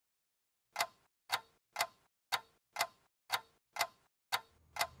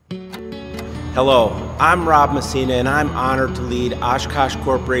Hello, I'm Rob Messina and I'm honored to lead Oshkosh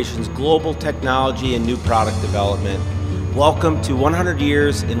Corporation's global technology and new product development. Welcome to 100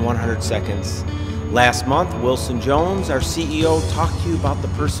 Years in 100 Seconds. Last month, Wilson Jones, our CEO, talked to you about the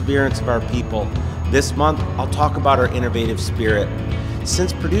perseverance of our people. This month, I'll talk about our innovative spirit.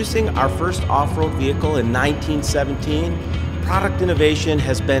 Since producing our first off-road vehicle in 1917, product innovation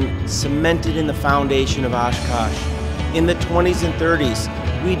has been cemented in the foundation of Oshkosh. In the 20s and 30s,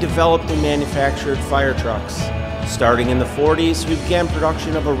 we developed and manufactured fire trucks. Starting in the 40s, we began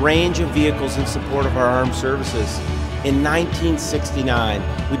production of a range of vehicles in support of our armed services. In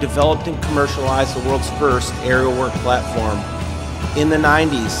 1969, we developed and commercialized the world's first aerial work platform. In the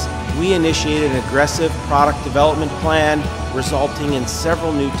 90s, we initiated an aggressive product development plan, resulting in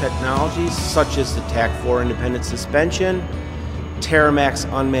several new technologies such as the TAC-4 independent suspension,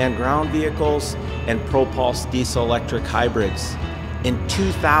 Terramax unmanned ground vehicles, and Propulse diesel-electric hybrids. In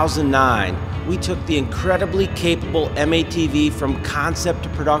 2009, we took the incredibly capable M-ATV from concept to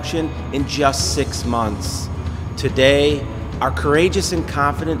production in just 6 months. Today, our courageous and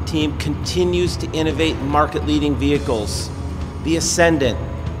confident team continues to innovate market-leading vehicles. The Ascendant,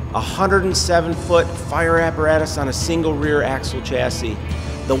 a 107-foot fire apparatus on a single rear axle chassis,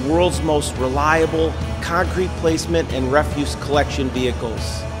 the world's most reliable concrete placement and refuse collection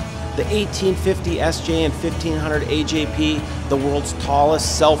vehicles. The 1850 SJ and 1500 AJP, the world's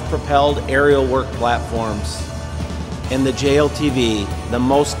tallest self-propelled aerial work platforms. And the JLTV, the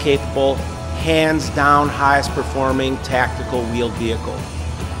most capable, hands-down highest performing tactical wheeled vehicle.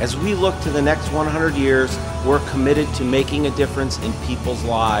 As we look to the next 100 years, we're committed to making a difference in people's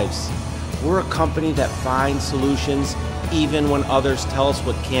lives. We're a company that finds solutions even when others tell us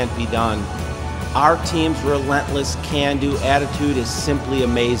what can't be done. Our team's relentless can-do attitude is simply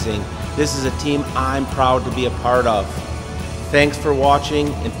amazing. This is a team I'm proud to be a part of. Thanks for watching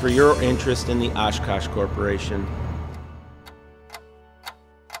and for your interest in the Oshkosh Corporation.